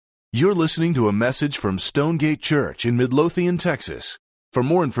You're listening to a message from Stonegate Church in Midlothian, Texas. For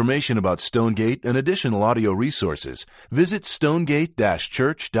more information about Stonegate and additional audio resources, visit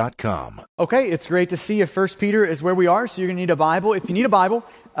stonegate-church.com. Okay, it's great to see you. 1 Peter is where we are, so you're going to need a Bible. If you need a Bible,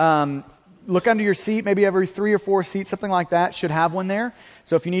 look under your seat. Maybe every 3 or 4 seats, something like that, should have one there.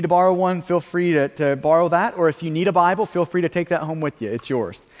 So if you need to borrow one, feel free to borrow that. Or if you need a Bible, feel free to take that home with you. It's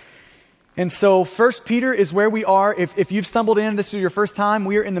yours. And so 1 Peter is where we are. If you've stumbled in, this is your first time,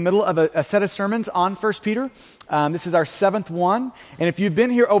 we are in the middle of a set of sermons on 1 Peter. This is our 7th one. And if you've been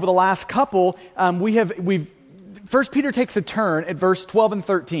here over the last couple, 1 Peter takes a turn at verse 12 and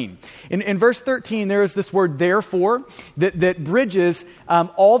 13. In verse 13, there is this word therefore that bridges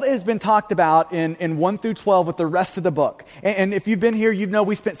all that has been talked about in 1 through 12 with the rest of the book. And if you've been here, you know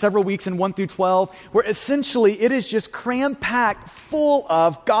we spent several weeks in 1 through 12, where essentially it is just cram-packed full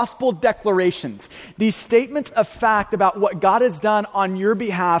of gospel declarations, these statements of fact about what God has done on your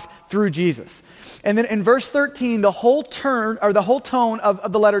behalf through Jesus. And then in verse 13, the whole tone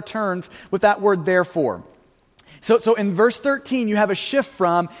of the letter turns with that word therefore. So in verse 13, you have a shift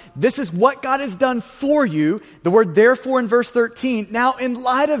from, this is what God has done for you, the word therefore in verse 13. Now, in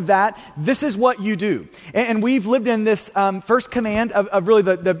light of that, this is what you do. And we've lived in this first command of really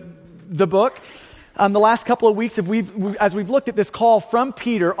the book. The last couple of weeks, as we've looked at this call from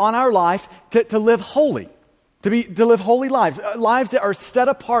Peter on our life to live holy. To live holy lives that are set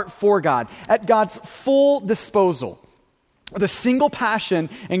apart for God, at God's full disposal. With a single passion,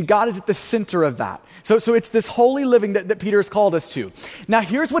 and God is at the center of that. So it's this holy living that Peter has called us to. Now,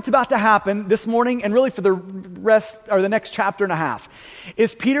 here's what's about to happen this morning, and really for the rest, or the next chapter and a half,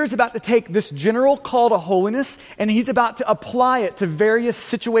 is Peter's about to take this general call to holiness, and he's about to apply it to various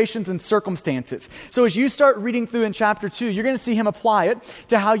situations and circumstances. So as you start reading through in chapter 2, you're going to see him apply it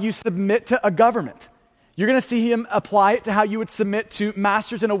to how you submit to a government. You're going to see him apply it to how you would submit to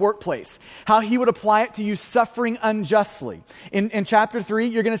masters in a workplace, how he would apply it to you suffering unjustly. In chapter 3,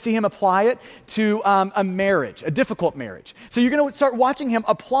 you're going to see him apply it to a marriage, a difficult marriage. So you're going to start watching him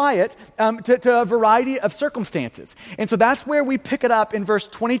apply it to a variety of circumstances. And so that's where we pick it up in verse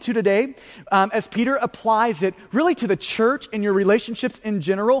 22 today, as Peter applies it really to the church and your relationships in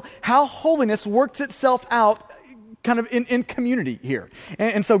general, how holiness works itself out kind of in community here.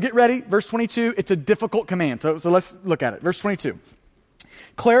 And so get ready. Verse 22, it's a difficult command. So let's look at it. Verse 22.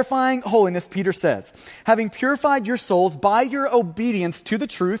 Clarifying holiness, Peter says, having purified your souls by your obedience to the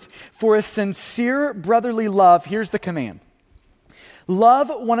truth for a sincere brotherly love, here's the command. Love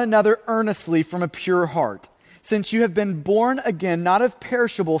one another earnestly from a pure heart, since you have been born again, not of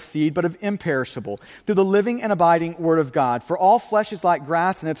perishable seed, but of imperishable, through the living and abiding word of God. For all flesh is like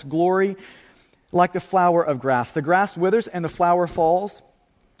grass, and its glory like the flower of grass. The grass withers and the flower falls,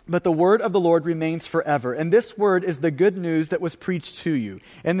 but the word of the Lord remains forever. And this word is the good news that was preached to you.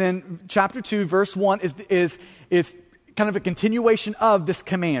 And then chapter 2, verse 1 is kind of a continuation of this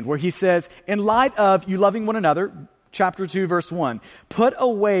command, where he says, in light of you loving one another, chapter 2, verse 1, put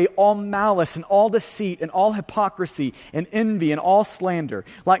away all malice and all deceit and all hypocrisy and envy and all slander.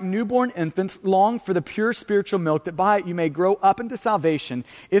 Like newborn infants, long for the pure spiritual milk, that by it you may grow up into salvation,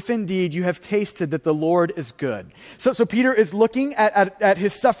 if indeed you have tasted that the Lord is good. So Peter is looking at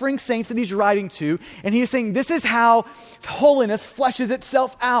his suffering saints that he's writing to, and he is saying this is how holiness fleshes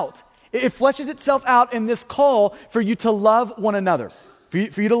itself out. It fleshes itself out in this call for you to love one another, for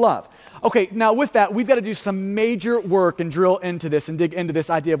you to love. Okay, now with that, we've got to do some major work and drill into this and dig into this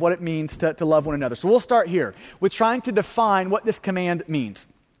idea of what it means to love one another. So we'll start here with trying to define what this command means.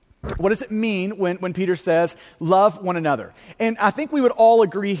 What does it mean when Peter says, love one another? And I think we would all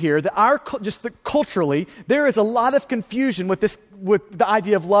agree here that culturally, there is a lot of confusion with the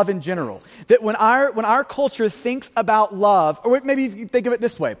idea of love in general. That when our culture thinks about love, or maybe you think of it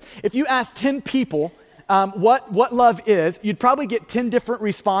this way, if you ask 10 people, what love is, you'd probably get 10 different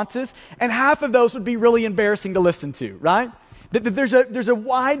responses, and half of those would be really embarrassing to listen to, right? There's a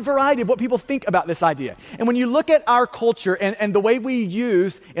wide variety of what people think about this idea. And when you look at our culture and the way we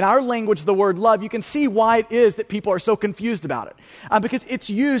use in our language the word love, you can see why it is that people are so confused about it. Because it's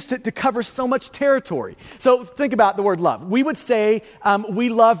used to cover so much territory. So think about the word love. We would say we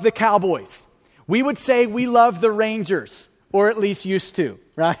love the Cowboys. We would say we love the Rangers, or at least used to,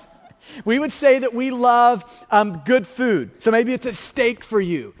 right? We would say that we love good food. So maybe it's a steak for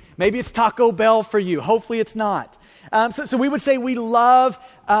you. Maybe it's Taco Bell for you. Hopefully it's not. So we would say we love,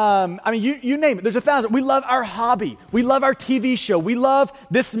 you name it. There's 1,000. We love our hobby. We love our TV show. We love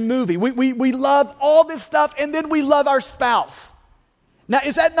this movie. We love all this stuff, and then we love our spouse. Now,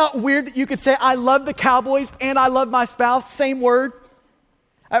 is that not weird that you could say, I love the Cowboys and I love my spouse? Same word.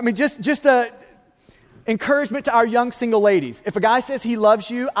 I mean, just encouragement to our young single ladies. If a guy says he loves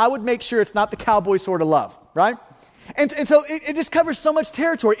you, I would make sure it's not the cowboy sort of love, right? And so it just covers so much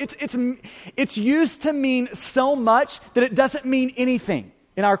territory. It's used to mean so much that it doesn't mean anything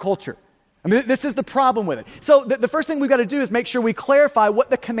in our culture. I mean, this is the problem with it. So the first thing we've got to do is make sure we clarify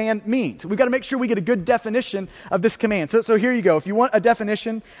what the command means. We've got to make sure we get a good definition of this command. So here you go. If you want a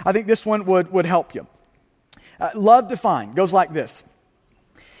definition, I think this one would help you. Love defined goes like this.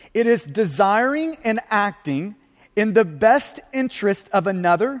 It is desiring and acting in the best interest of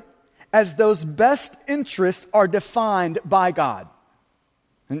another as those best interests are defined by God.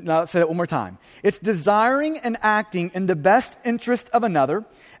 And now let's say that one more time. It's desiring and acting in the best interest of another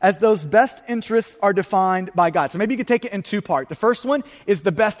as those best interests are defined by God. So maybe you could take it in two parts. The first one is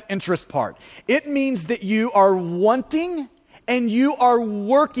the best interest part. It means that you are wanting and you are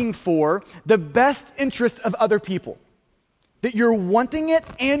working for the best interests of other people. That you're wanting it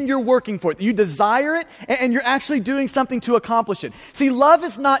and you're working for it. That you desire it and you're actually doing something to accomplish it. See, love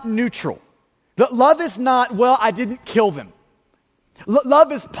is not neutral. Love is not, well, I didn't kill them.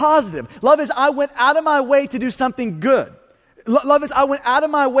 Love is positive. Love is I went out of my way to do something good. Love is I went out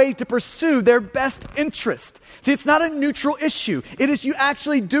of my way to pursue their best interest. See, it's not a neutral issue. It is you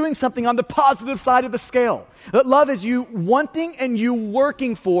actually doing something on the positive side of the scale. Love is you wanting and you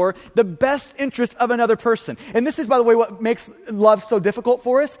working for the best interest of another person. And this is, by the way, what makes love so difficult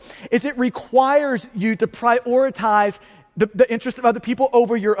for us, is it requires you to prioritize the interest of other people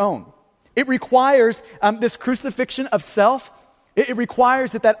over your own. It requires this crucifixion of self. It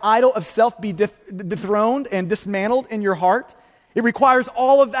requires that idol of self be dethroned and dismantled in your heart. It requires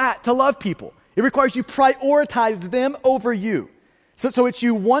all of that to love people. It requires you prioritize them over you. So it's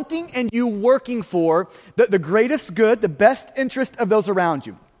you wanting and you working for the greatest good, the best interest of those around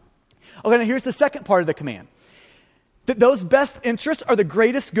you. Okay, now here's the second part of the command. That those best interests are the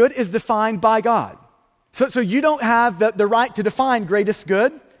greatest good is defined by God. So you don't have the right to define greatest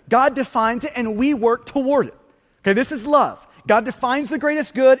good. God defines it and we work toward it. Okay, this is love. God defines the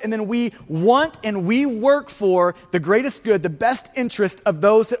greatest good, and then we want and we work for the greatest good, the best interest of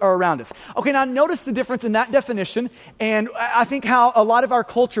those that are around us. Okay, now notice the difference in that definition, and I think how a lot of our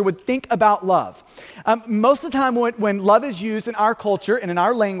culture would think about love. Most of the time when love is used in our culture and in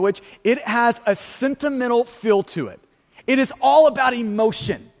our language, it has a sentimental feel to it. It is all about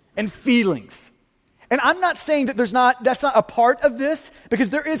emotion and feelings. And I'm not saying that that's not a part of this, because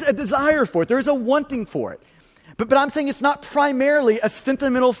there is a desire for it. There is a wanting for it. But I'm saying it's not primarily a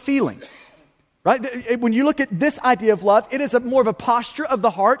sentimental feeling, right? When you look at this idea of love, it is more of a posture of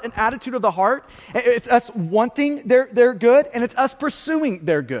the heart, an attitude of the heart. It's us wanting their good, and it's us pursuing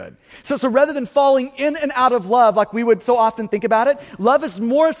their good. So rather than falling in and out of love like we would so often think about it, love is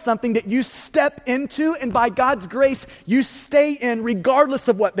more something that you step into, and by God's grace, you stay in regardless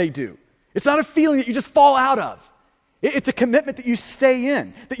of what they do. It's not a feeling that you just fall out of. It's a commitment that you stay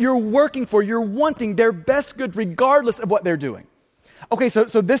in, that you're working for, you're wanting their best good regardless of what they're doing. Okay, so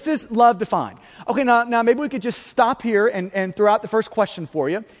this is love defined. Okay, now maybe we could just stop here and throw out the first question for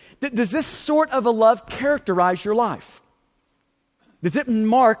you. Does this sort of a love characterize your life? Does it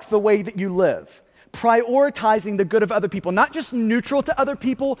mark the way that you live? Prioritizing the good of other people, not just neutral to other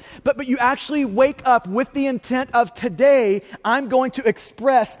people, but you actually wake up with the intent of today, I'm going to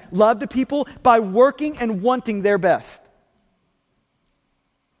express love to people by working and wanting their best.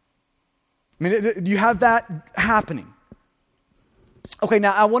 I mean, do you have that happening? Okay,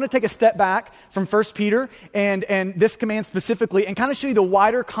 now I want to take a step back from 1 Peter and this command specifically and kind of show you the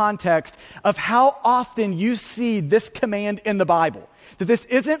wider context of how often you see this command in the Bible. That this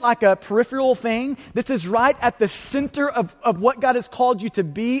isn't like a peripheral thing. This is right at the center of what God has called you to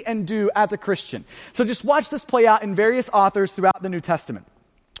be and do as a Christian. So just watch this play out in various authors throughout the New Testament.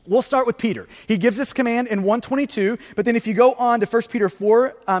 We'll start with Peter. He gives this command in 1:22, but then if you go on to 1 Peter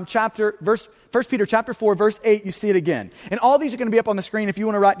chapter 4, verse 8, you see it again. And all these are going to be up on the screen. If you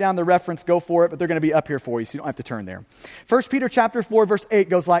want to write down the reference, go for it, but they're going to be up here for you, so you don't have to turn there. 1 Peter chapter 4, verse 8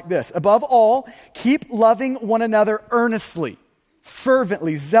 goes like this. Above all, keep loving one another earnestly,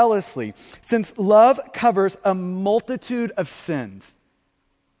 fervently, zealously, since love covers a multitude of sins.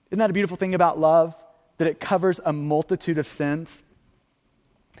 Isn't that a beautiful thing about love? That it covers a multitude of sins?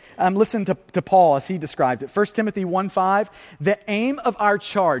 Listen to Paul as he describes it. 1 Timothy 1:5, the aim of our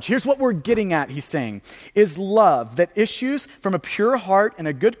charge, here's what we're getting at, he's saying, is love that issues from a pure heart and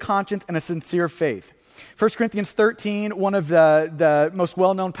a good conscience and a sincere faith. 1 Corinthians 13, one of the most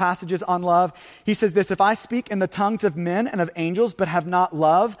well-known passages on love, he says this, if I speak in the tongues of men and of angels but have not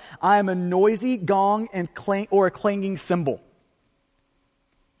love, I am a noisy gong or a clanging cymbal.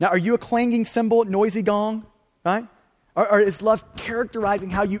 Now, are you a clanging cymbal, noisy gong, right? Or is love characterizing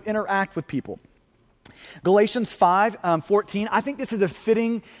how you interact with people? Galatians 5:14. I think this is a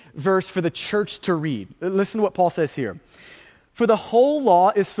fitting verse for the church to read. Listen to what Paul says here. For the whole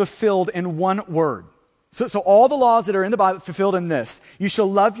law is fulfilled in one word. So all the laws that are in the Bible fulfilled in this. You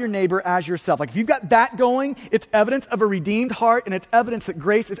shall love your neighbor as yourself. Like if you've got that going, it's evidence of a redeemed heart, and it's evidence that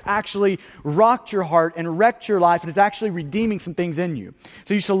grace has actually rocked your heart and wrecked your life and is actually redeeming some things in you.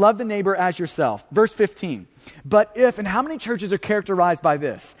 So you shall love the neighbor as yourself. Verse 15. But if, and how many churches are characterized by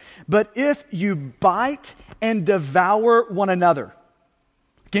this? But if you bite and devour one another,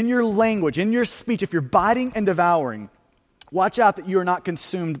 in your language, in your speech, if you're biting and devouring, watch out that you are not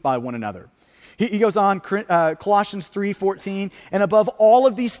consumed by one another. He goes on, Colossians 3:14, and above all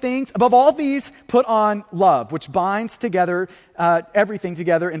of these things, above all these, put on love, which binds together everything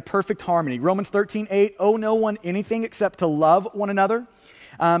together in perfect harmony. Romans 13:8, owe no one anything except to love one another.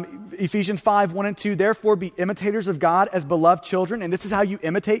 Ephesians 5:1 and 2, therefore be imitators of God as beloved children, and this is how you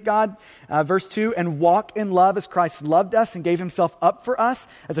imitate God. Verse 2, and walk in love as Christ loved us and gave himself up for us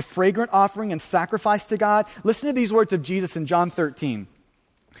as a fragrant offering and sacrifice to God. Listen to these words of Jesus in John 13.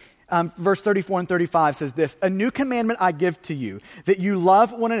 Verse 34 and 35 says this, a new commandment I give to you, that you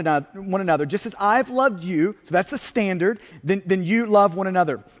love one another, just as I've loved you, so that's the standard, then you love one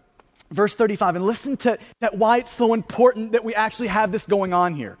another. Verse 35, and listen to that why it's so important that we actually have this going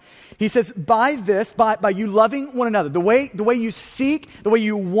on here. He says, by you loving one another, the way you seek, the way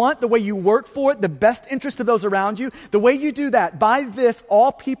you want, the way you work for it, the best interest of those around you, the way you do that, by this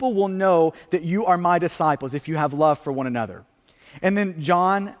all people will know that you are my disciples if you have love for one another. And then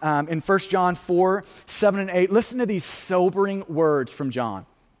John, in 1 John 4:7 and 8, listen to these sobering words from John.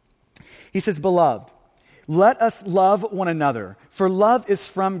 He says, beloved, let us love one another, for love is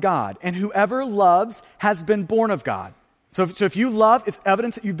from God, and whoever loves has been born of God. So if you love, it's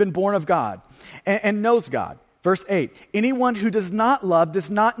evidence that you've been born of God and knows God. Verse 8, anyone who does not love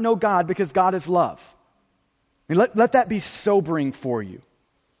does not know God, because God is love. I mean, let that be sobering for you.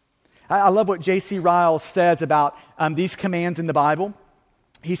 I love what J.C. Ryle says about these commands in the Bible.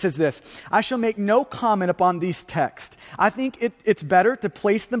 He says this, I shall make no comment upon these texts. I think it's better to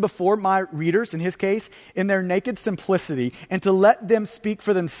place them before my readers, in his case, in their naked simplicity, and to let them speak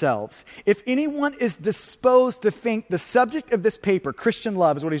for themselves. If anyone is disposed to think the subject of this paper, Christian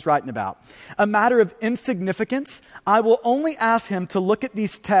love is what he's writing about, a matter of insignificance, I will only ask him to look at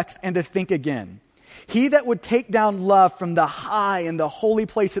these texts and to think again. He that would take down love from the high and the holy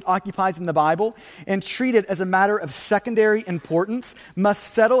place it occupies in the Bible and treat it as a matter of secondary importance must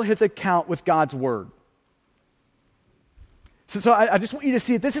settle his account with God's word. So I just want you to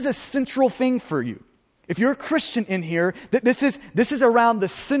see it. This is a central thing for you. If you're a Christian in here, that this is around the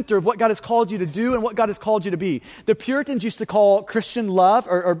center of what God has called you to do and what God has called you to be. The Puritans used to call Christian love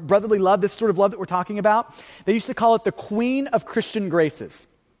or brotherly love, this sort of love that we're talking about, they used to call it the queen of Christian graces.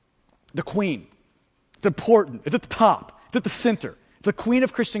 The queen. It's important. It's at the top. It's at the center. It's the queen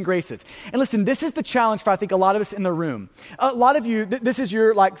of Christian graces. And listen, this is the challenge for, I think, a lot of us in the room. A lot of you, this is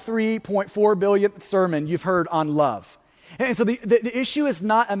your 3.4 billionth sermon you've heard on love. And so the issue is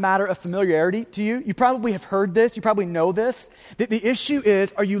not a matter of familiarity to you. You probably have heard this. You probably know this. The issue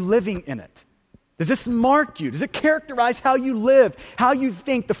is, are you living in it? Does this mark you? Does it characterize how you live, how you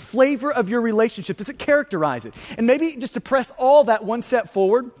think, the flavor of your relationship? Does it characterize it? And maybe just to press all that one step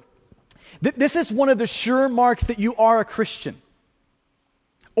forward, this is one of the sure marks that you are a Christian,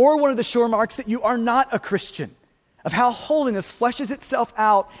 or one of the sure marks that you are not a Christian, of how holiness fleshes itself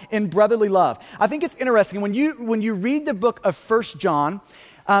out in brotherly love. I think it's interesting when you read the book of 1 John,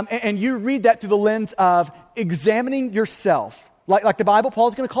 and you read that through the lens of examining yourself, like the Bible,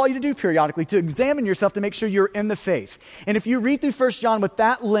 Paul's going to call you to do periodically, to examine yourself to make sure you're in the faith. And if you read through 1 John with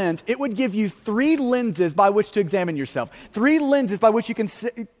that lens, it would give you 3 lenses by which to examine yourself. 3 lenses by which you can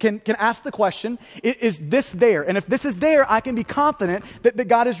ask the question, is this there? And if this is there, I can be confident that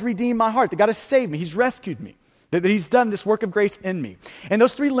God has redeemed my heart, that God has saved me, He's rescued me, that He's done this work of grace in me. And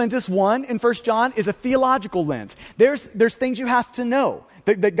those 3 lenses, one in 1 John is a theological lens. There's things you have to know.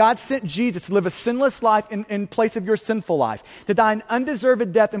 That God sent Jesus to live a sinless life in place of your sinful life, to die an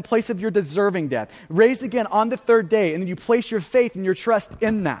undeserved death in place of your deserving death, raised again on the 3rd day, and then you place your faith and your trust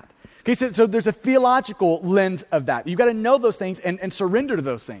in that. Okay, so there's a theological lens of that. You've got to know those things and surrender to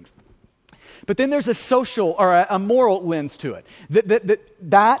those things. But then there's a social or a moral lens to it.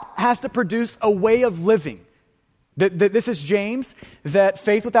 That has to produce a way of living. That this is James, that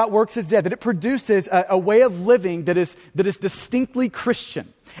faith without works is dead, that it produces a way of living that is distinctly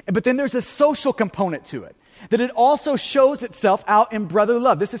Christian. But then there's a social component to it, that it also shows itself out in brotherly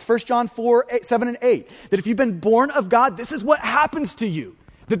love. This is 1 John 4:7 and 8, that if you've been born of God, this is what happens to you,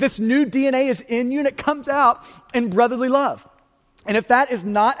 that this new DNA is in you and it comes out in brotherly love. And if that is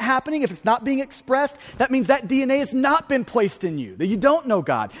not happening, if it's not being expressed, that means that DNA has not been placed in you, that you don't know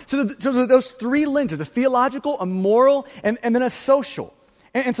God. So those three lenses, a theological, a moral, and then a social.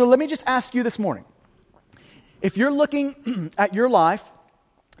 And so let me just ask you this morning. If you're looking at your life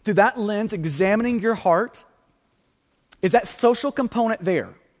through that lens, examining your heart, is that social component there?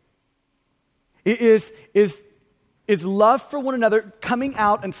 Is love for one another coming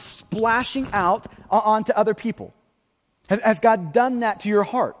out and splashing out onto other people? Has God done that to your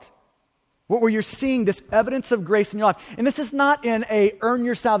heart? Where you're seeing this evidence of grace in your life. And this is not in a earn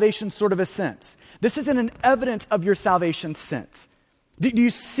your salvation sort of a sense. This is in an evidence of your salvation sense. Do you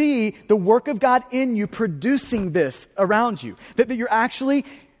see the work of God in you producing this around you? That you're actually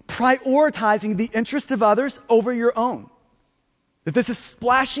prioritizing the interest of others over your own. That this is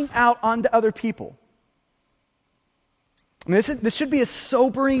splashing out onto other people. I mean, this should be a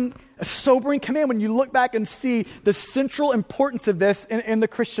sobering command when you look back and see the central importance of this in the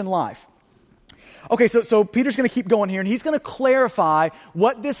Christian life. Okay, so Peter's going to keep going here, and he's going to clarify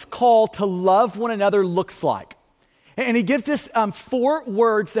what this call to love one another looks like. And he gives us 4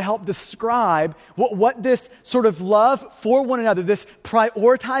 words to help describe what this sort of love for one another, this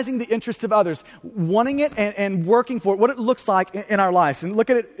prioritizing the interests of others, wanting it and working for it, what it looks like in our lives. And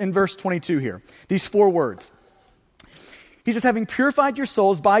look at it in verse 22 here, these 4 words. He says, having purified your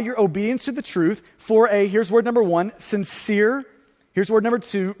souls by your obedience to the truth for here's word number 1, sincere. Here's word number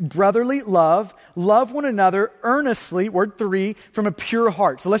 2, brotherly love. Love one another earnestly, word 3, from a pure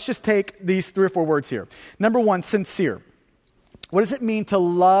heart. So let's just take these 3 or 4 words here. Number 1, sincere. What does it mean to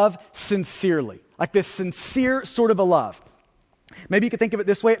love sincerely? Like this sincere sort of a love. Maybe you could think of it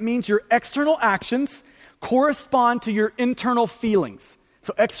this way. It means your external actions correspond to your internal feelings.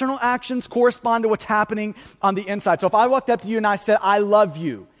 So external actions correspond to what's happening on the inside. So if I walked up to you and I said, I love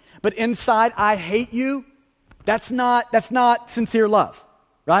you, but inside I hate you, that's not sincere love,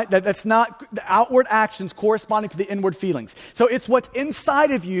 right? That's not the outward actions corresponding to the inward feelings. So it's what's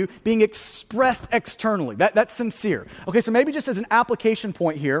inside of you being expressed externally. That's sincere. Okay, so maybe just as an application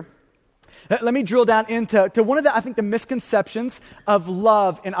point here, let me drill down into one of the misconceptions of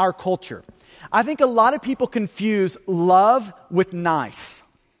love in our culture. I think a lot of people confuse love with nice.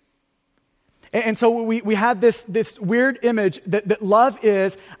 And so we have this weird image that love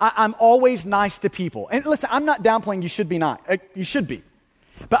is, I'm always nice to people. And listen, I'm not downplaying you should be not. You should be.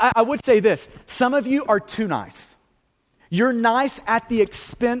 But I would say this, some of you are too nice. You're nice at the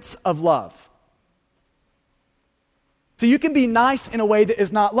expense of love. So you can be nice in a way that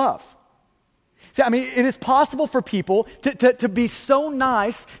is not love. See, I mean, it is possible for people to be so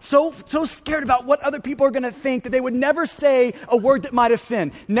nice, so scared about what other people are going to think that they would never say a word that might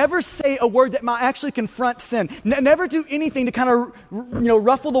offend, never say a word that might actually confront sin, never do anything to kind of,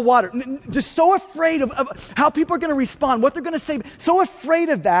 ruffle the water. Just so afraid of how people are going to respond, what they're going to say, so afraid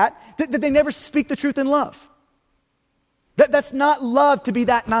of that they never speak the truth in love. That's not love to be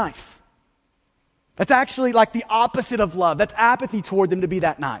that nice. That's actually like the opposite of love. That's apathy toward them to be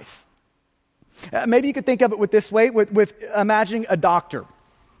that nice. Maybe you could think of it with this way, with imagining a doctor.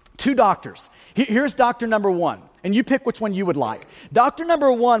 2 doctors. Here's doctor number 1, and you pick which one you would like. Doctor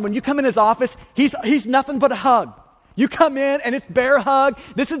number 1, when you come in his office, he's nothing but a hug. You come in and it's bear hug.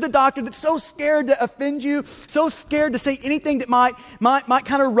 This is the doctor that's so scared to offend you, so scared to say anything that might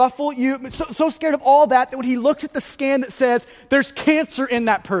kind of ruffle you, so scared of all that when he looks at the scan that says there's cancer in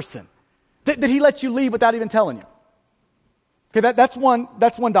that person, that he lets you leave without even telling you. Okay, that's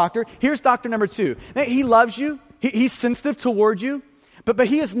one doctor. Here's doctor number 2. Now, he loves you. He's sensitive toward you, but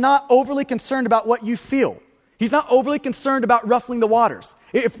he is not overly concerned about what you feel. He's not overly concerned about ruffling the waters.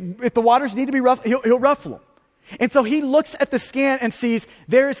 If the waters need to be ruffled, he'll ruffle them. And so he looks at the scan and sees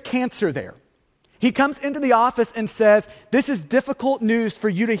there is cancer there. He comes into the office and says, this is difficult news for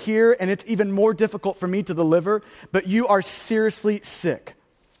you to hear, and it's even more difficult for me to deliver, but you are seriously sick.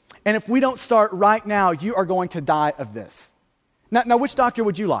 And if we don't start right now, you are going to die of this. Now, which doctor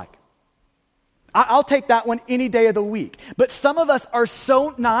would you like? I'll take that one any day of the week. But some of us are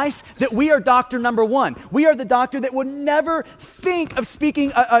so nice that we are doctor number 1. We are the doctor that would never think of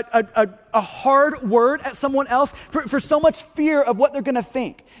speaking a hard word at someone else for so much fear of what they're going to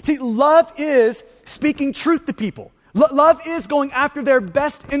think. See, love is speaking truth to people. Love is going after their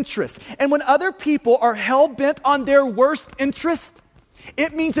best interests. And when other people are hell-bent on their worst interest,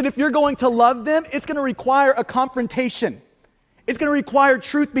 it means that if you're going to love them, it's going to require a confrontation. It's going to require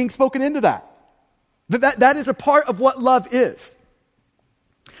truth being spoken into that. That is a part of what love is.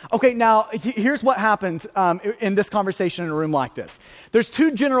 Okay, now, here's what happens in this conversation in a room like this. There's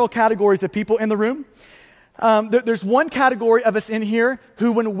 2 general categories of people in the room. There's one category of us in here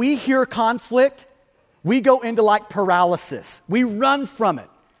who, when we hear conflict, we go into like paralysis. We run from it.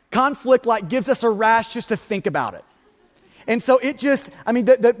 Conflict like gives us a rash just to think about it. And so it just,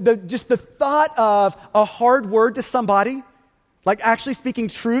 just the thought of a hard word to somebody, like actually speaking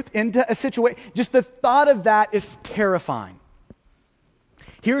truth into a situation, just the thought of that is terrifying.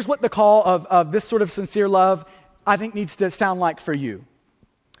 Here's what the call of this sort of sincere love, I think, needs to sound like for you.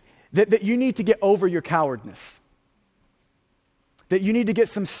 That you need to get over your cowardness. That you need to get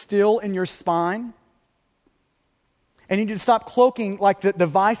some still in your spine. And you need to stop cloaking like the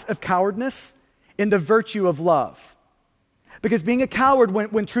vice of cowardness in the virtue of love. Because being a coward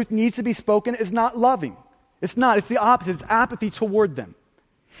when truth needs to be spoken is not loving. It's not. It's the opposite. It's apathy toward them.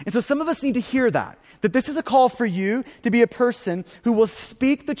 And so some of us need to hear that this is a call for you to be a person who will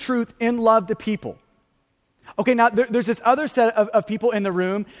speak the truth in love to people. Okay, now there's this other set of people in the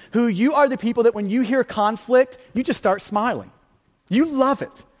room who you are the people that when you hear conflict, you just start smiling. You love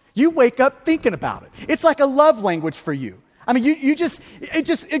it. You wake up thinking about it. It's like a love language for you. I mean,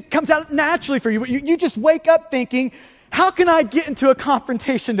 it comes out naturally for you. You just wake up thinking, how can I get into a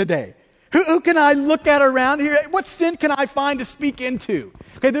confrontation today? Who can I look at around here? What sin can I find to speak into?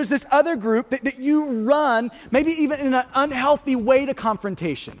 Okay, there's this other group that you run, maybe even in an unhealthy way to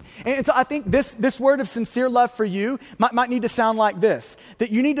confrontation. And so I think this word of sincere love for you might need to sound like this,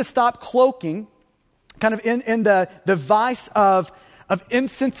 that you need to stop cloaking kind of in the vice of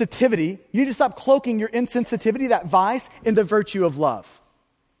insensitivity. You need to stop cloaking your insensitivity, that vice, in the virtue of love.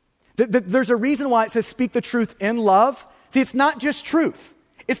 There's a reason why it says speak the truth in love. See, it's not just truth.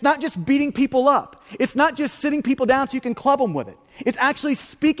 It's not just beating people up. It's not just sitting people down so you can club them with it. It's actually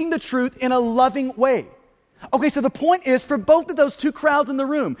speaking the truth in a loving way. Okay, so the point is for both of those two crowds in the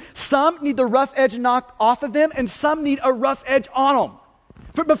room, some need the rough edge knocked off of them and some need a rough edge on them.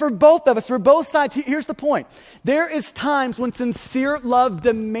 But for both of us, for both sides, here's the point. There is times when sincere love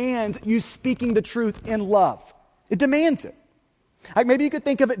demands you speaking the truth in love. It demands it. Like maybe you could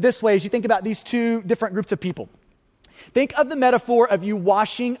think of it this way as you think about these two different groups of people. Think of the metaphor of you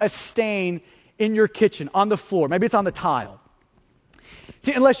washing a stain in your kitchen on the floor. Maybe it's on the tile.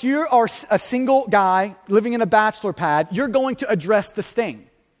 See, unless you are a single guy living in a bachelor pad, you're going to address the stain.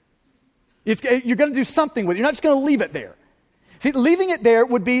 You're going to do something with it. You're not just going to leave it there. See, leaving it there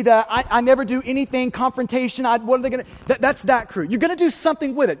would be I never do anything, confrontation, what are they going to... That's that crew. You're going to do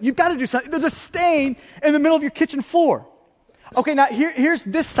something with it. You've got to do something. There's a stain in the middle of your kitchen floor. Okay, now here's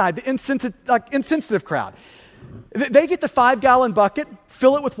this side, the insensitive crowd. They get the 5-gallon bucket,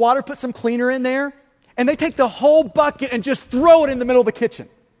 fill it with water, put some cleaner in there, and they take the whole bucket and just throw it in the middle of the kitchen.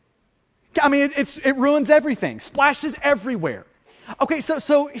 I mean, it ruins everything, splashes everywhere. Okay,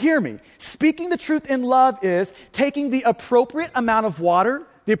 so hear me. Speaking the truth in love is taking the appropriate amount of water,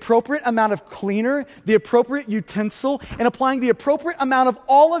 the appropriate amount of cleaner, the appropriate utensil, and applying the appropriate amount of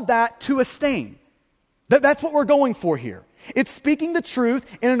all of that to a stain. That's what we're going for here. It's speaking the truth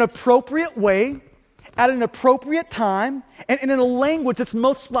in an appropriate way, at an appropriate time, and in a language that's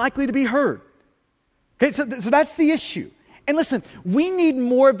most likely to be heard. Okay, so that's the issue. And listen, we need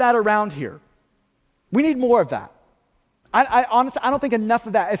more of that around here. We need more of that. I honestly, I don't think enough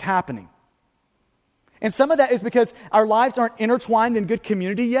of that is happening. And some of that is because our lives aren't intertwined in good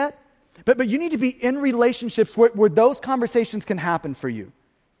community yet. But you need to be in relationships where those conversations can happen for you.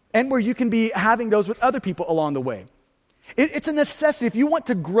 And where you can be having those with other people along the way. It's a necessity. If you want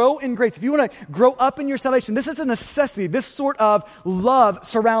to grow in grace, if you want to grow up in your salvation, this is a necessity, this sort of love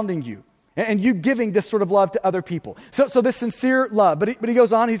surrounding you. And you giving this sort of love to other people. So this sincere love. But he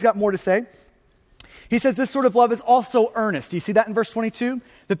goes on, he's got more to say. He says this sort of love is also earnest. Do you see that in verse 22?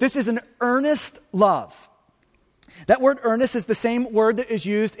 That this is an earnest love. That word earnest is the same word that is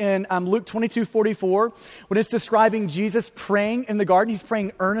used in Luke 22:44 when it's describing Jesus praying in the garden. He's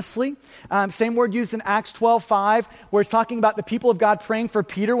praying earnestly. Same word used in Acts 12:5 where it's talking about the people of God praying for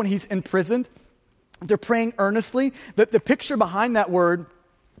Peter when he's imprisoned. They're praying earnestly. The picture behind that word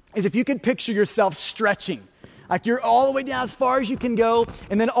is if you could picture yourself stretching. Like you're all the way down as far as you can go.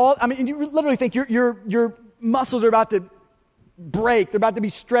 And then you literally think your muscles are about to break. They're about to be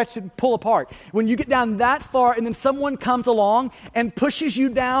stretched and pull apart. When you get down that far and then someone comes along and pushes you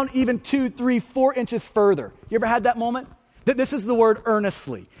down even 2, 3, 4 inches further. You ever had that moment? This is the word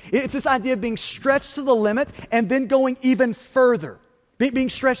earnestly. It's this idea of being stretched to the limit and then going even further. Being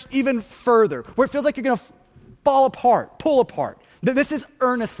stretched even further. Where it feels like you're going to fall apart, pull apart. This is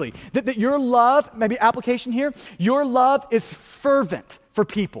earnestly. That your love, maybe application here, your love is fervent for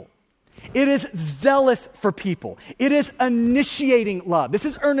people. It is zealous for people. It is initiating love. This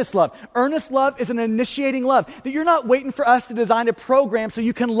is earnest love. Earnest love is an initiating love. That you're not waiting for us to design a program so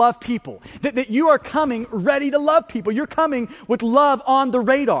you can love people. That you are coming ready to love people. You're coming with love on the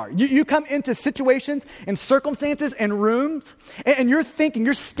radar. You come into situations and circumstances and rooms, and you're thinking,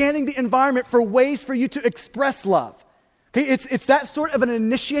 you're scanning the environment for ways for you to express love. Okay, it's that sort of an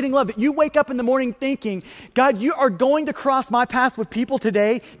initiating love that you wake up in the morning thinking, God, you are going to cross my path with people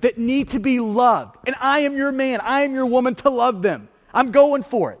today that need to be loved. And I am your man, I am your woman to love them. I'm going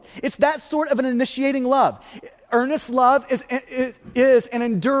for it. It's that sort of an initiating love. Earnest love is an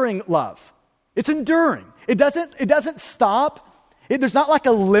enduring love. It's enduring. It doesn't stop. There's not like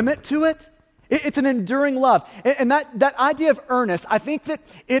a limit to it. It's an enduring love. And that idea of earnest, I think that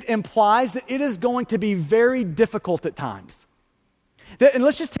it implies that it is going to be very difficult at times. And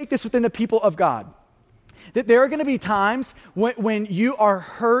let's just take this within the people of God. That there are going to be times when you are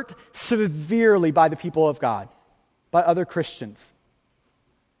hurt severely by the people of God, by other Christians.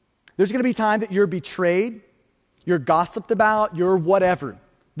 There's going to be time that you're betrayed, you're gossiped about, you're whatever.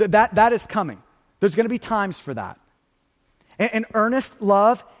 That is coming. There's going to be times for that. And earnest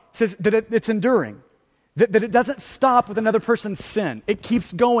love says that it's enduring, that it doesn't stop with another person's sin. It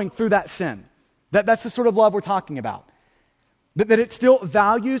keeps going through that sin. That's the sort of love we're talking about. That it still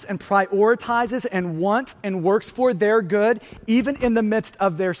values and prioritizes and wants and works for their good, even in the midst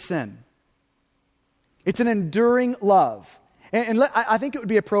of their sin. It's an enduring love. And I think it would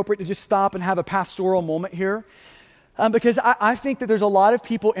be appropriate to just stop and have a pastoral moment here, because I think that there's a lot of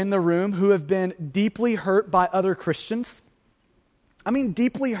people in the room who have been deeply hurt by other Christians. I mean,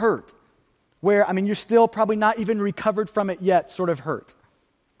 deeply hurt, where, you're still probably not even recovered from it yet, sort of hurt.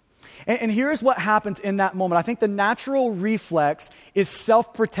 And here's what happens in that moment. I think the natural reflex is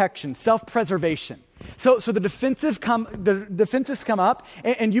self-protection, self-preservation. So the defenses come up,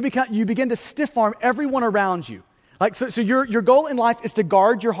 and you begin to stiff-arm everyone around you. So your goal in life is to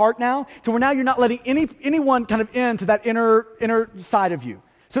guard your heart now, to where now you're not letting anyone kind of into that inner side of you.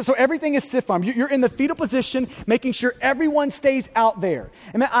 So everything is stiff-armed. You're in the fetal position, making sure everyone stays out there.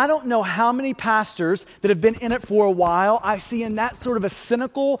 I don't know how many pastors that have been in it for a while I see in that sort of a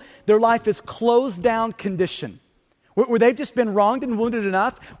cynical, their life is closed down condition, where they've just been wronged and wounded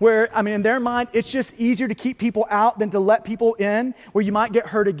enough, where, in their mind, it's just easier to keep people out than to let people in, where you might get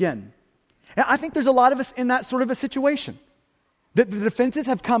hurt again. And I think there's a lot of us in that sort of a situation. The defenses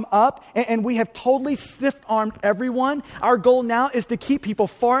have come up, and we have totally stiff-armed everyone. Our goal now is to keep people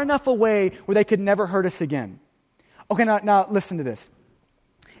far enough away where they could never hurt us again. Okay, now listen to this.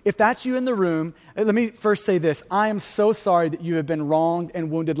 If that's you in the room, let me first say this. I am so sorry that you have been wronged and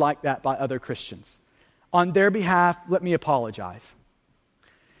wounded like that by other Christians. On their behalf, let me apologize.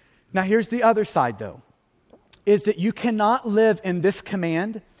 Now, here's the other side, though, is that you cannot live in this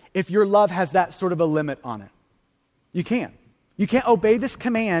command if your love has that sort of a limit on it. You can't. You can't obey this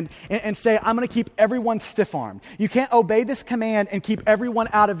command and say, I'm going to keep everyone stiff-armed. You can't obey this command and keep everyone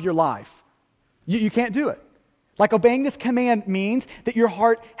out of your life. You can't do it. Like, obeying this command means that your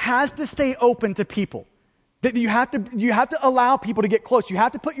heart has to stay open to people. That you have to allow people to get close. You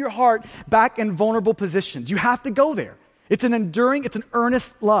have to put your heart back in vulnerable positions. You have to go there. It's an enduring, it's an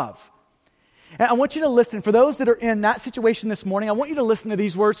earnest love. And I want you to listen. For those that are in that situation this morning, I want you to listen to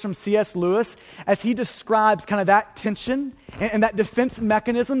these words from C.S. Lewis as he describes kind of that tension and that defense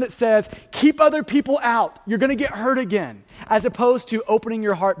mechanism that says, keep other people out. You're going to get hurt again, as opposed to opening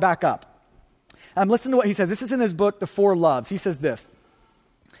your heart back up. Listen to what he says. This is in his book, The Four Loves. He says this.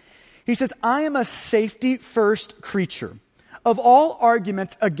 He says, I am a safety-first creature. Of all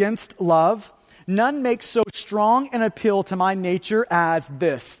arguments against love, none makes so strong an appeal to my nature as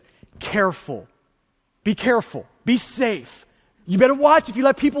this. Careful. Be careful. Be safe. You better watch if you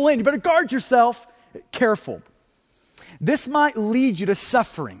let people in. You better guard yourself. Careful. This might lead you to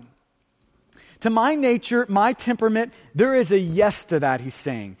suffering. To my nature, my temperament, there is a yes to that, he's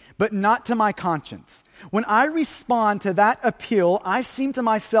saying, but not to my conscience. When I respond to that appeal, I seem to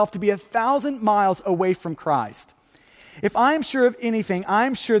myself to be 1,000 miles away from Christ. If I am sure of anything, I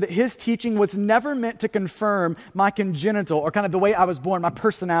am sure that his teaching was never meant to confirm my congenital, or kind of the way I was born, my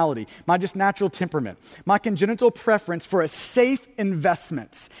personality, my just natural temperament, my congenital preference for a safe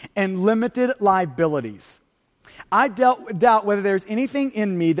investments and limited liabilities. I doubt whether there's anything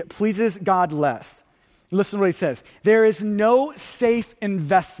in me that pleases God less. Listen to what he says. There is no safe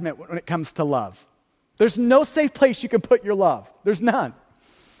investment when it comes to love. There's no safe place you can put your love. There's none.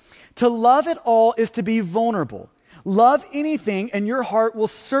 To love at all is to be vulnerable. Love anything and your heart will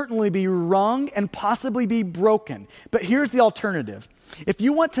certainly be wrung and possibly be broken. But here's the alternative. If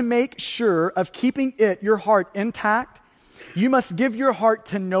you want to make sure of keeping your heart intact, You must give your heart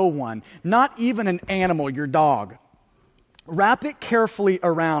to no one, not even an animal, your dog. Wrap it carefully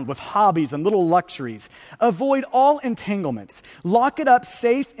around with hobbies and little luxuries. Avoid all entanglements. Lock it up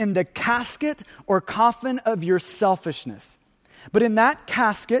safe in the casket or coffin of your selfishness. But in that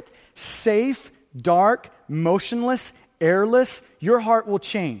casket, safe, dark, motionless, airless, your heart will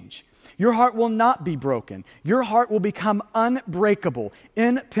change. Your heart will not be broken. Your heart will become unbreakable,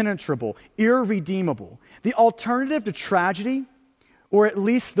 impenetrable, irredeemable. The alternative to tragedy, or at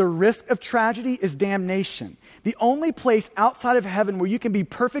least the risk of tragedy, is damnation. The only place outside of heaven where you can be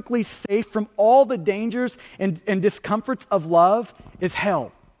perfectly safe from all the dangers and discomforts of love is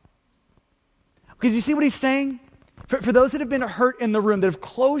hell. Okay, do you see what he's saying? For those that have been hurt in the room, that have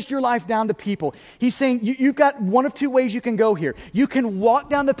closed your life down to people, he's saying you've got one of two ways you can go here. You can walk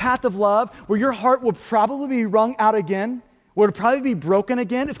down the path of love where your heart will probably be wrung out again, where it'll probably be broken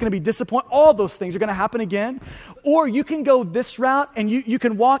again. It's going to be disappointed. All those things are going to happen again. Or you can go this route and you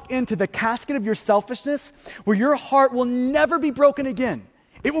can walk into the casket of your selfishness where your heart will never be broken again.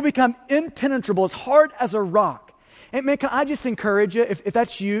 It will become impenetrable, as hard as a rock. And man, can I just encourage you, if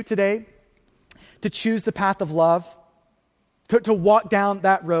that's you today, to choose the path of love, to walk down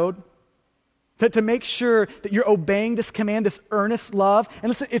that road, to make sure that you're obeying this command, this earnest love. And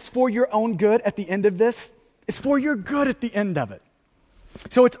listen, it's for your own good at the end of this. It's for your good at the end of it.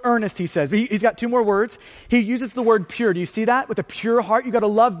 So it's earnest, he says. But he's got two more words. He uses the word pure. Do you see that? With a pure heart. You've got to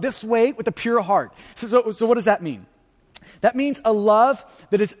love this way with a pure heart. So what does that mean? That means a love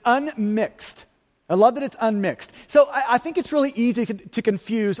that is unmixed. A love that is unmixed. So I think it's really easy to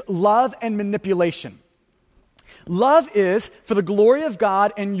confuse love and manipulation. Love is for the glory of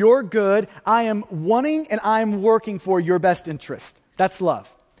God and your good. I am wanting and I am working for your best interest. That's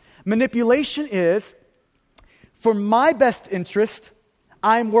love. Manipulation is for my best interest,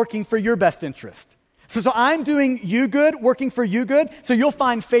 I'm working for your best interest. So I'm doing you good, working for you good, so you'll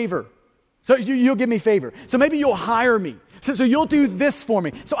find favor. So you'll give me favor. So maybe you'll hire me. So you'll do this for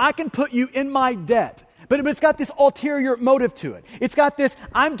me. So I can put you in my debt. But it's got this ulterior motive to it. It's got this,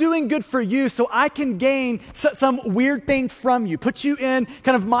 I'm doing good for you so I can gain some weird thing from you, put you in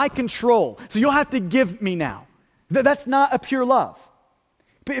kind of my control. So you'll have to give me now. That's not a pure love.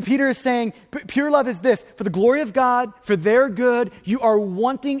 Peter is saying, pure love is this: for the glory of God, for their good, you are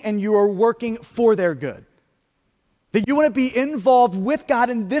wanting and you are working for their good. That you want to be involved with God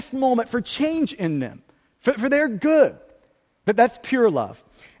in this moment for change in them, for their good. That's pure love.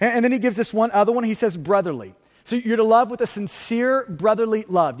 And then he gives us one other one. He says brotherly. So you're to love with a sincere brotherly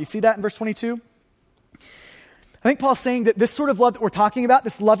love. Do you see that in verse 22? I think Paul's saying that this sort of love that we're talking about,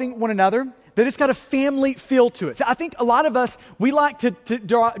 this loving one another, that it's got a family feel to it. So I think a lot of us, we like to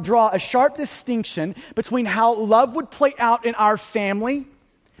draw a sharp distinction between how love would play out in our family,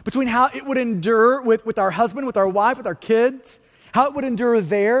 between how it would endure with our husband, with our wife, with our kids, how it would endure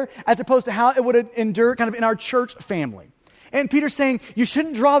there, as opposed to how it would endure kind of in our church family. And Peter's saying you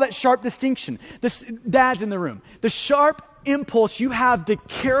shouldn't draw that sharp distinction. Dads in the room, the sharp impulse you have to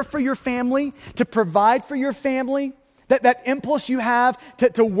care for your family, to provide for your family, that impulse you have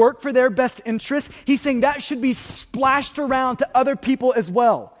to work for their best interests, he's saying that should be splashed around to other people as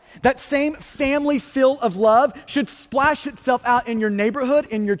well. That same family feel of love should splash itself out in your neighborhood,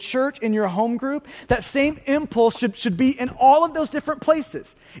 in your church, in your home group. That same impulse should be in all of those different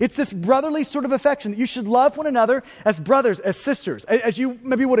places. It's this brotherly sort of affection that you should love one another as brothers, as sisters, as you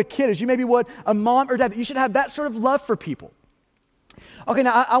maybe would a kid, as you maybe would a mom or dad. That you should have that sort of love for people. Okay,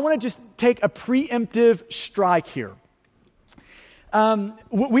 now I want to just take a preemptive strike here.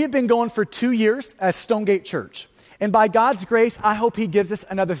 We have been going for 2 years as Stonegate Church. And by God's grace, I hope he gives us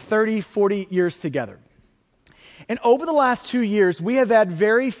another 30, 40 years together. And over the last 2 years, we have had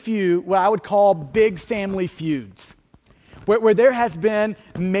very few, what I would call big family feuds, where there has been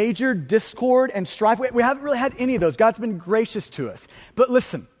major discord and strife. We haven't really had any of those. God's been gracious to us. But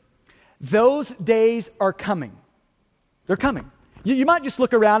listen, those days are coming. They're coming. You might just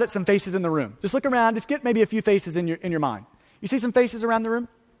look around at some faces in the room. Just look around, just get maybe a few faces in your mind. You see some faces around the room?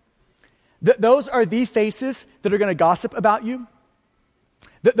 Those are the faces that are going to gossip about you.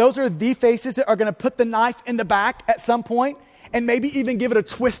 Those are the faces that are going to put the knife in the back at some point and maybe even give it a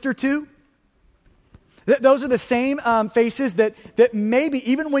twist or two. Those are the same faces that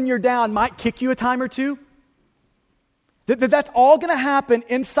maybe even when you're down might kick you a time or two. That's all going to happen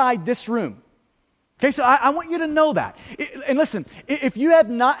inside this room. Okay, so I want you to know that. And listen, if you have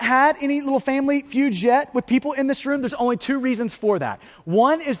not had any little family feuds yet with people in this room, there's only 2 reasons for that.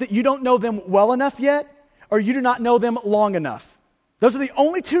 One is that you don't know them well enough yet, or you do not know them long enough. Those are the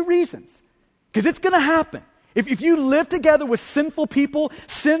only 2 reasons. Because it's going to happen. If you live together with sinful people,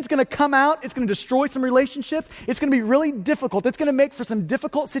 sin's going to come out. It's going to destroy some relationships. It's going to be really difficult. It's going to make for some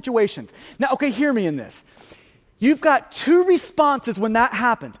difficult situations. Now, okay, hear me in this. You've got two responses when that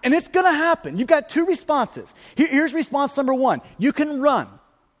happens, and it's going to happen. You've got two responses. Here's response number one. You can run.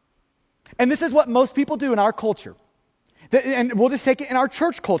 And this is what most people do in our culture. And we'll just take it in our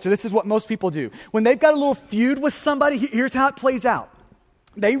church culture. This is what most people do. When they've got a little feud with somebody, here's how it plays out.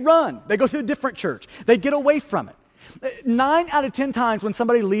 They run. They go to a different church. They get away from it. 9 out of 10 times when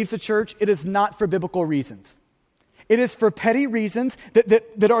somebody leaves a church, it is not for biblical reasons. It is for petty reasons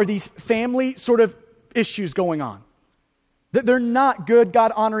that are these family sort of issues going on. That they're not good,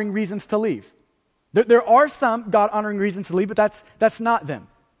 God-honoring reasons to leave. There are some God-honoring reasons to leave, but that's not them.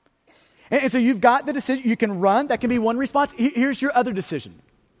 And so you've got the decision. You can run. That can be one response. Here's your other decision.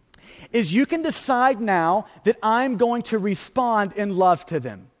 Is you can decide now that I'm going to respond in love to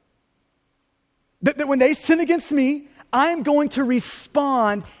them. That when they sin against me, I'm going to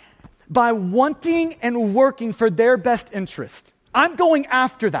respond by wanting and working for their best interest. I'm going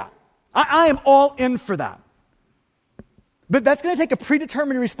after that. I am all in for that. But that's going to take a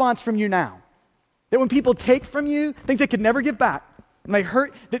predetermined response from you now. That when people take from you things they could never give back, and they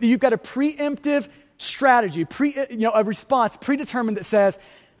hurt, that you've got a preemptive strategy, a response predetermined that says,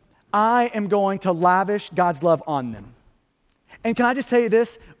 I am going to lavish God's love on them. And can I just tell you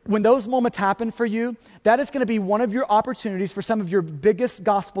this? When those moments happen for you, that is going to be one of your opportunities for some of your biggest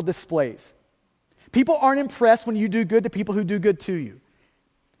gospel displays. People aren't impressed when you do good to people who do good to you.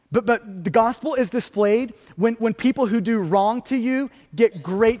 But the gospel is displayed when people who do wrong to you get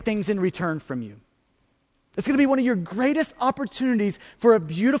great things in return from you. It's going to be one of your greatest opportunities for a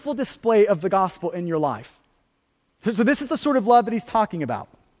beautiful display of the gospel in your life. So this is the sort of love that he's talking about.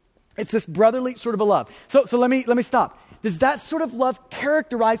 It's this brotherly sort of a love. So let me stop. Does that sort of love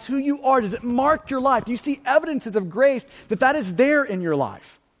characterize who you are? Does it mark your life? Do you see evidences of grace that is there in your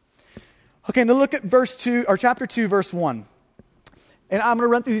life? Okay, and then look at chapter 2, verse 1. And I'm going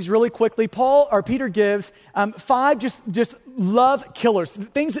to run through these really quickly. Peter gives 5 just love killers,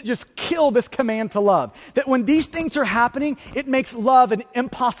 things that just kill this command to love. That when these things are happening, it makes love an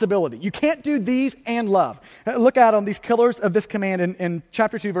impossibility. You can't do these and love. Look at them, these killers of this command in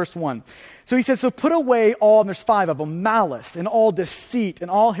chapter 2, verse 1. So he says, so put away all, and there's 5 of them, malice and all deceit and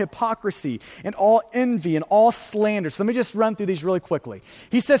all hypocrisy and all envy and all slander. So let me just run through these really quickly.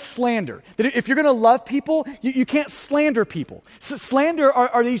 He says slander. That if you're going to love people, you can't slander people. So slander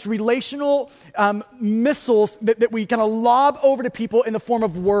are these relational missiles that we kind of lob over to people in the form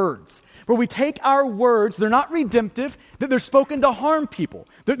of words. Where we take our words, they're not redemptive, that they're spoken to harm people.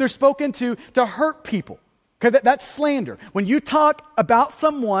 They're spoken to hurt people. Okay, that's slander. When you talk about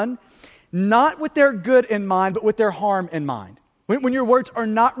someone, not with their good in mind, but with their harm in mind. When your words are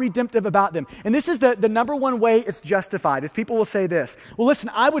not redemptive about them. And this is the number one way it's justified, is people will say this. Well, listen,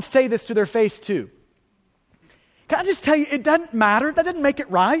 I would say this to their face too. Can I just tell you, it doesn't matter. That doesn't make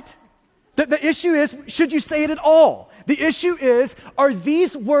it right. The issue is, should you say it at all? The issue is, are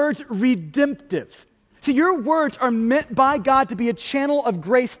these words redemptive? See, your words are meant by God to be a channel of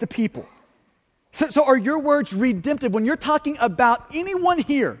grace to people. So are your words redemptive? When you're talking about anyone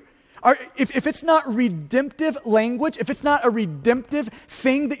here, if it's not redemptive language, if it's not a redemptive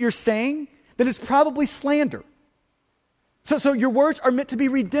thing that you're saying, then it's probably slander. So your words are meant to be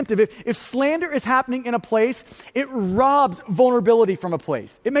redemptive. If slander is happening in a place, it robs vulnerability from a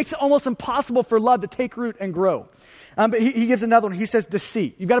place. It makes it almost impossible for love to take root and grow. But he gives another one. He says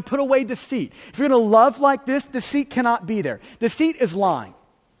deceit. You've got to put away deceit. If you're going to love like this, deceit cannot be there. Deceit is lying.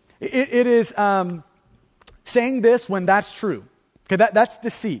 It is saying this when that's true. Okay, that's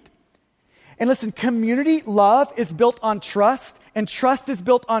deceit. And listen, community love is built on trust, and trust is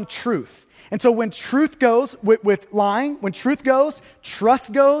built on truth. And so when truth goes with lying, when truth goes,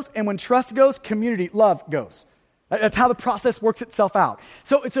 trust goes, and when trust goes, community love goes. That's how the process works itself out.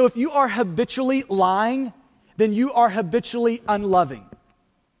 So if you are habitually lying, then you are habitually unloving.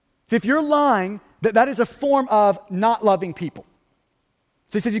 So if you're lying, that is a form of not loving people.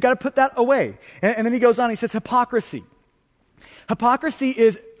 So he says, you've got to put that away. And then he goes on, he says hypocrisy. Hypocrisy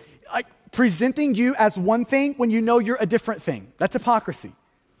is like presenting you as one thing when you know you're a different thing. That's hypocrisy.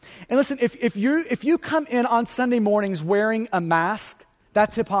 And listen, if you come in on Sunday mornings wearing a mask,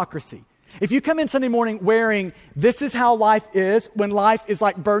 that's hypocrisy. If you come in Sunday morning wearing, this is how life is, when life is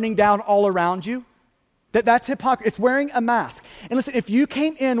like burning down all around you, that's hypocrisy. It's wearing a mask. And listen, if you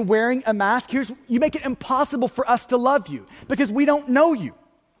came in wearing a mask, you make it impossible for us to love you because we don't know you.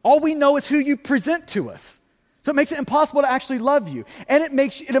 All we know is who you present to us. So it makes it impossible to actually love you. And it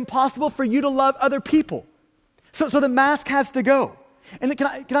makes it impossible for you to love other people. So the mask has to go. And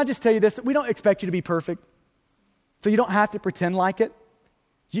can I just tell you this? We don't expect you to be perfect. so you don't have to pretend like it.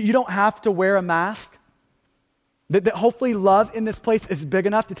 You don't have to wear a mask. That hopefully love in this place is big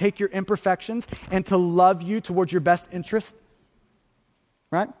enough to take your imperfections and to love you towards your best interest.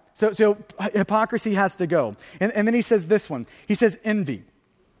 Right? So hypocrisy has to go. And then he says this one. He says envy.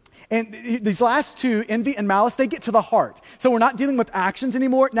 And these last two, envy and malice, they get to the heart. So we're not dealing with actions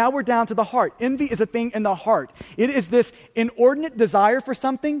anymore. Now we're down to the heart. Envy is a thing in the heart. It is this inordinate desire for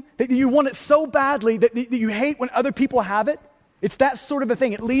something that you want it so badly that you hate when other people have it. It's that sort of a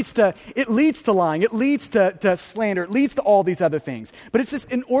thing. It leads to lying. It leads to slander. It leads to all these other things. But it's this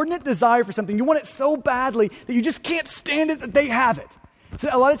inordinate desire for something. You want it so badly that you just can't stand it that they have it. So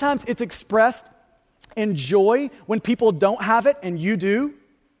a lot of times it's expressed in joy when people don't have it and you do.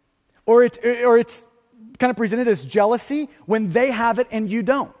 Or it's kind of presented as jealousy when they have it and you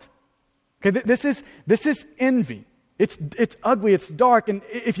don't. Okay, this is envy. It's ugly, it's dark, and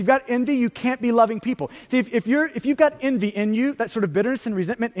if you've got envy, you can't be loving people. See, if you've got envy in you, that sort of bitterness and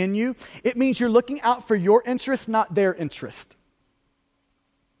resentment in you, it means you're looking out for your interest, not their interest.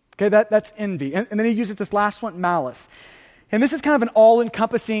 Okay, that's envy. And then he uses this last one, malice. And this is kind of an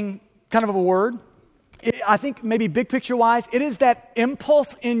all-encompassing kind of a word. I think maybe big picture-wise, it is that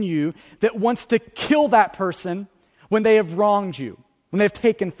impulse in you that wants to kill that person when they have wronged you, when they've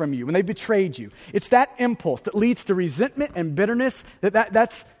taken from you, when they've betrayed you. It's that impulse that leads to resentment and bitterness.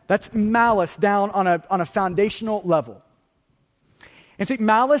 That's malice down on a foundational level. And see,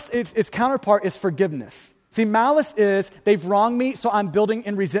 malice, its counterpart is forgiveness. See, malice is they've wronged me, so I'm building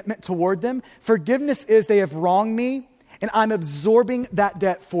in resentment toward them. Forgiveness is they have wronged me, and I'm absorbing that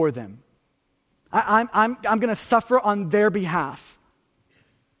debt for them. I'm going to suffer on their behalf.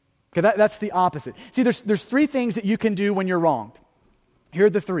 Okay, that's the opposite. See, there's three things that you can do when you're wronged. Here are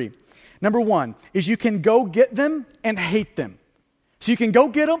the three. Number one is you can go get them and hate them. So you can go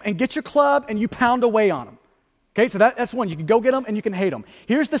get them and get your club and you pound away on them. Okay, so that's one. You can go get them and you can hate them.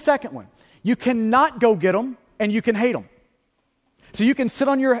 Here's the second one. You cannot go get them and you can hate them. So you can sit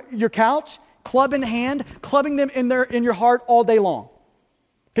on your couch, club in hand, clubbing them in your heart all day long.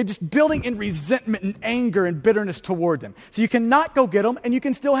 Okay, just building in resentment and anger and bitterness toward them. So you cannot go get them and you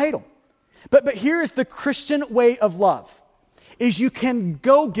can still hate them. But here is the Christian way of love, is you can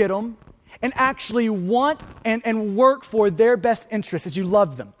go get them and actually want and work for their best interests as you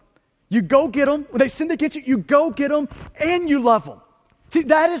love them. You go get them, when they sin against you, you go get them and you love them. See,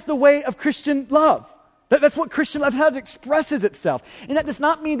 that is the way of Christian love. That's what Christian love, how it expresses itself. And that does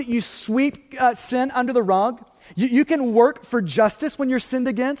not mean that you sweep sin under the rug. You can work for justice when you're sinned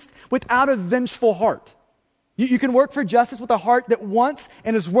against without a vengeful heart. You can work for justice with a heart that wants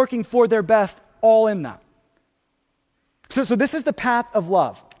and is working for their best, all in that. So this is the path of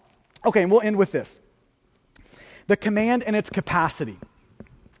love. Okay, and we'll end with this. The command and its capacity.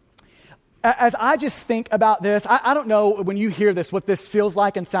 As I just think about this, I don't know when you hear this what this feels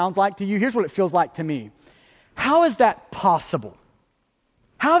like and sounds like to you. Here's what it feels like to me. How is that possible?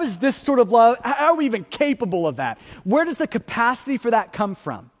 How does this sort of love, how are we even capable of that? Where does the capacity for that come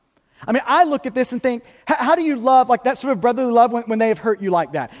from? I mean, I look at this and think, how do you love like that sort of brotherly love when they have hurt you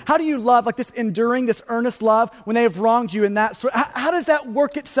like that? How do you love like this enduring, this earnest love when they have wronged you in that sort of, how does that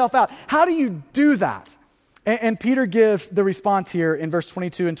work itself out? How do you do that? And Peter gives the response here in verse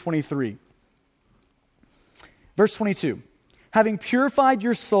 22 and 23. Verse 22, having purified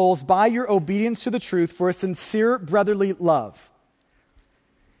your souls by your obedience to the truth for a sincere brotherly love.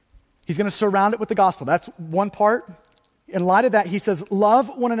 He's going to surround it with the gospel. That's one part. In light of that, he says,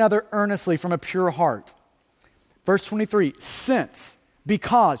 love one another earnestly from a pure heart. Verse 23, since,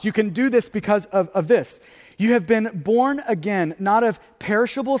 because, you can do this because of this. You have been born again, not of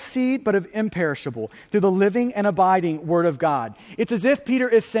perishable seed, but of imperishable, through the living and abiding Word of God. It's as if Peter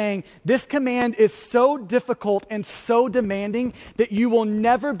is saying, this command is so difficult and so demanding that you will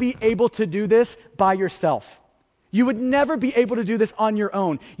never be able to do this by yourself. You would never be able to do this on your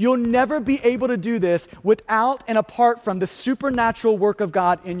own. You'll never be able to do this without and apart from the supernatural work of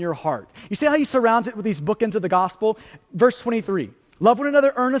God in your heart. You see how he surrounds it with these bookends of the gospel? Verse 23. Love one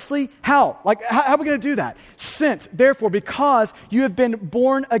another earnestly. How? Like, how are we going to do that? Since, therefore, because you have been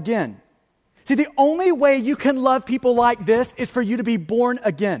born again. See, the only way you can love people like this is for you to be born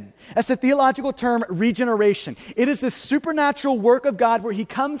again. That's the theological term regeneration. It is this supernatural work of God where he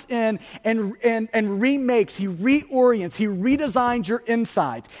comes in and remakes, he reorients, he redesigns your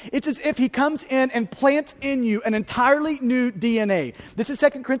insides. It's as if he comes in and plants in you an entirely new DNA. This is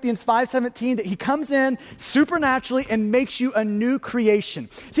 2 Corinthians 5:17, that he comes in supernaturally and makes you a new creation.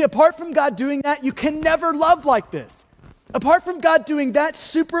 See, apart from God doing that, you can never love like this. Apart from God doing that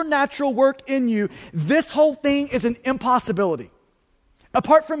supernatural work in you, this whole thing is an impossibility.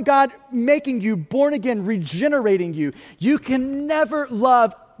 Apart from God making you born again, regenerating you, you can never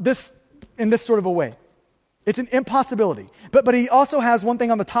love this in this sort of a way. It's an impossibility. But he also has one thing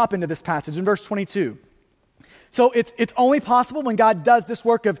on the top end of this passage in verse 22. So it's only possible when God does this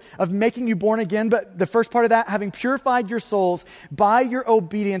work of making you born again, but the first part of that, having purified your souls by your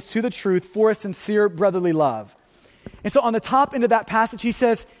obedience to the truth for a sincere brotherly love. And so on the top end of that passage, he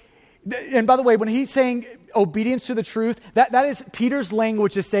says, and by the way, when he's saying obedience to the truth, that is Peter's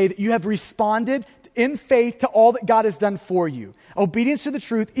language to say that you have responded in faith to all that God has done for you. Obedience to the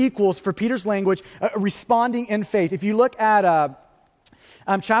truth equals, for Peter's language, responding in faith. If you look at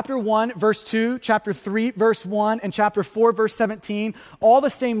chapter 1, verse 2, chapter 3, verse 1, and chapter 4, verse 17, all the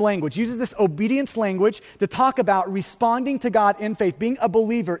same language. Uses this obedience language to talk about responding to God in faith, being a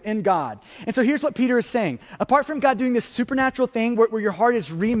believer in God. And so here's what Peter is saying. Apart from God doing this supernatural thing where your heart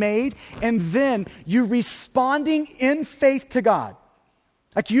is remade, and then you responding in faith to God,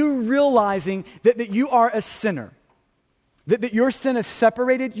 like you realizing that you are a sinner, that your sin has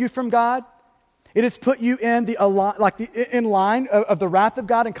separated you from God. It has put you in in line of the wrath of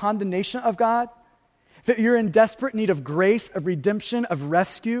God and condemnation of God. That you're in desperate need of grace, of redemption, of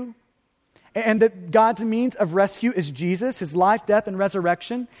rescue. And that God's means of rescue is Jesus, his life, death, and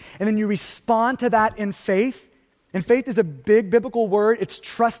resurrection. And then you respond to that in faith. And faith is a big biblical word. It's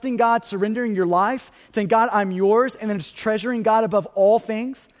trusting God, surrendering your life, saying, God, I'm yours. And then it's treasuring God above all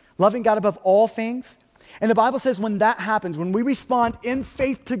things, loving God above all things. And the Bible says when that happens, when we respond in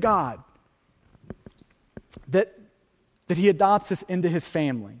faith to God, that he adopts us into his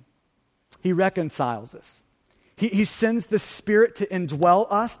family. He reconciles us. He sends the Spirit to indwell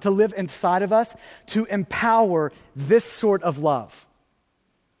us, to live inside of us, to empower this sort of love,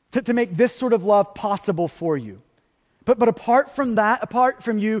 to make this sort of love possible for you. But apart from that, apart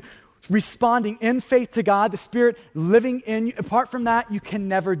from you responding in faith to God, the Spirit living in you, apart from that, you can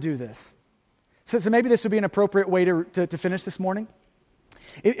never do this. So maybe this would be an appropriate way to finish this morning.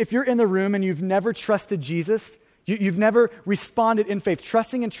 If you're in the room and you've never trusted Jesus, you've never responded in faith,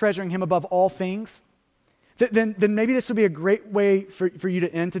 trusting and treasuring him above all things, then maybe this would be a great way for you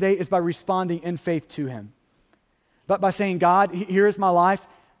to end today is by responding in faith to him. But by saying, God, here is my life.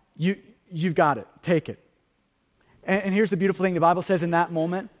 You've got it. Take it. And here's the beautiful thing. The Bible says in that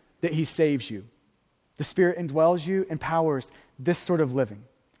moment that he saves you. The Spirit indwells you, empowers this sort of living.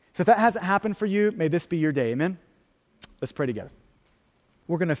 So if that hasn't happened for you, may this be your day. Amen? Let's pray together.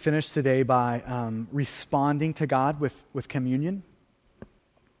 We're going to finish today by responding to God with communion.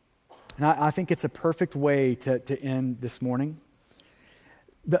 And I think it's a perfect way to end this morning.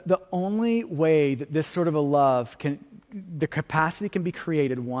 The only way that this sort of a love the capacity can be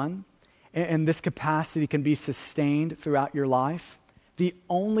created, one, and this capacity can be sustained throughout your life. The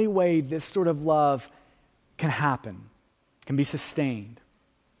only way this sort of love can happen, can be sustained,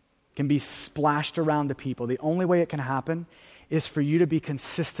 can be splashed around to people. The only way it can happen is for you to be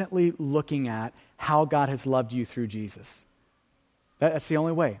consistently looking at how God has loved you through Jesus. That's the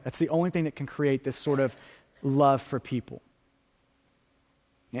only way. That's the only thing that can create this sort of love for people.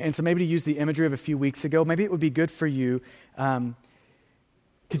 And so maybe to use the imagery of a few weeks ago, maybe it would be good for you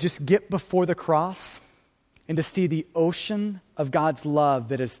to just get before the cross and to see the ocean of God's love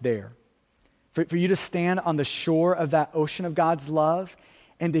that is there. For you to stand on the shore of that ocean of God's love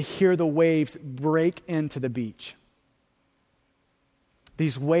and to hear the waves break into the beach.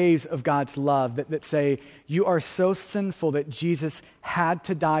 These waves of God's love that say, you are so sinful that Jesus had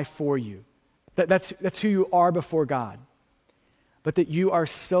to die for you. That's who you are before God. But that you are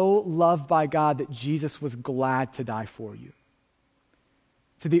so loved by God that Jesus was glad to die for you.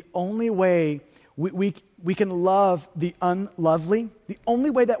 So the only way we can love the unlovely, the only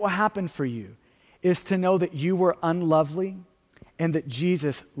way that will happen for you is to know that you were unlovely and that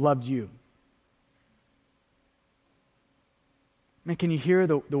Jesus loved you. Man, can you hear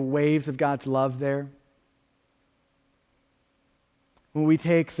the waves of God's love there? When we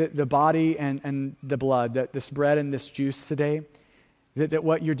take the body and the blood, this bread and this juice today, that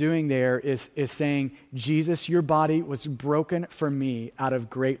what you're doing there is saying, Jesus, your body was broken for me out of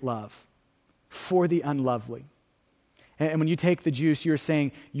great love for the unlovely. And when you take the juice, you're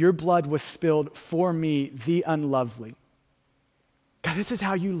saying, your blood was spilled for me, the unlovely. God, this is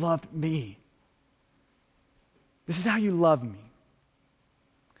how you loved me. This is how you love me.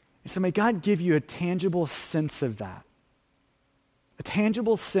 And so may God give you a tangible sense of that. A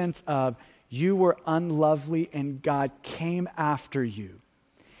tangible sense of you were unlovely and God came after you.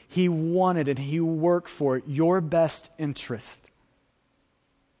 He wanted and he worked for your best interest.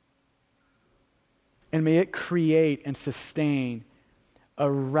 And may it create and sustain a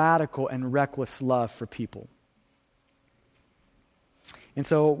radical and reckless love for people. And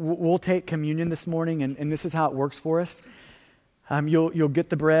so we'll take communion this morning, and this is how it works for us. You'll get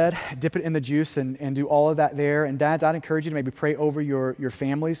the bread, dip it in the juice, and do all of that there. And dads, I'd encourage you to maybe pray over your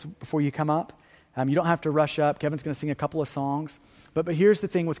families before you come up. You don't have to rush up. Kevin's going to sing a couple of songs. But here's the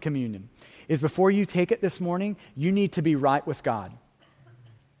thing with communion, is before you take it this morning, you need to be right with God.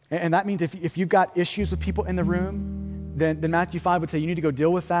 And that means if you've got issues with people in the room, then Matthew 5 would say you need to go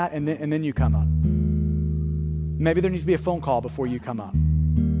deal with that, and then you come up. Maybe there needs to be a phone call before you come up.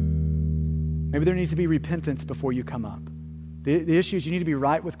 Maybe there needs to be repentance before you come up. The issue is you need to be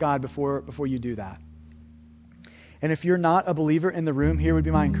right with God before you do that. And if you're not a believer in the room, here would be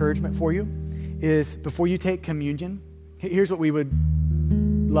my encouragement for you, is before you take communion, here's what we would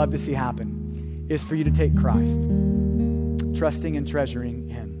love to see happen, is for you to take Christ, trusting and treasuring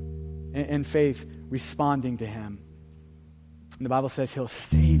Him, in faith, responding to Him. And the Bible says He'll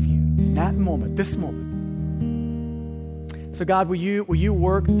save you in that moment, this moment. So God, will you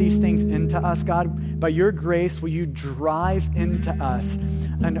work these things into us? God, by your grace, will you drive into us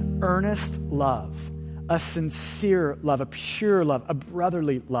an earnest love, a sincere love, a pure love, a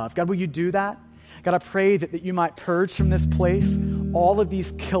brotherly love? God, will you do that? God, I pray that you might purge from this place all of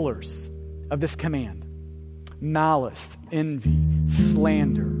these killers of this command: malice, envy,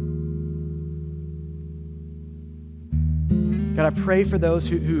 slander. God, I pray for those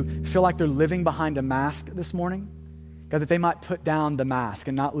who feel like they're living behind a mask this morning. God, that they might put down the mask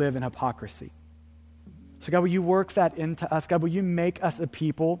and not live in hypocrisy. So God, will you work that into us? God, will you make us a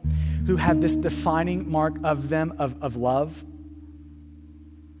people who have this defining mark of them of love?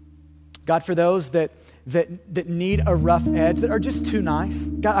 God, for those that need a rough edge, that are just too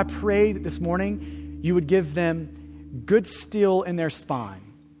nice, God, I pray that this morning you would give them good steel in their spine.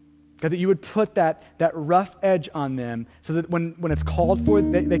 God, that you would put that rough edge on them so that when it's called for,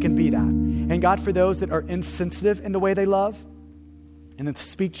 they can be that. And God, for those that are insensitive in the way they love and that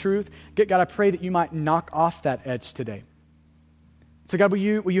speak truth, God, I pray that you might knock off that edge today. So God, will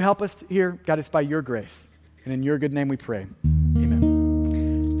you help us here? God, it's by your grace. And in your good name we pray.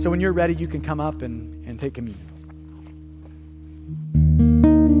 Amen. So when you're ready, you can come up and take communion.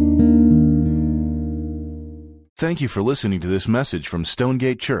 Thank you for listening to this message from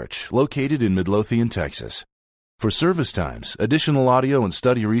Stonegate Church, located in Midlothian, Texas. For service times, additional audio and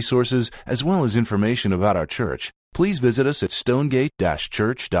study resources, as well as information about our church, please visit us at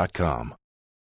stonegate-church.com.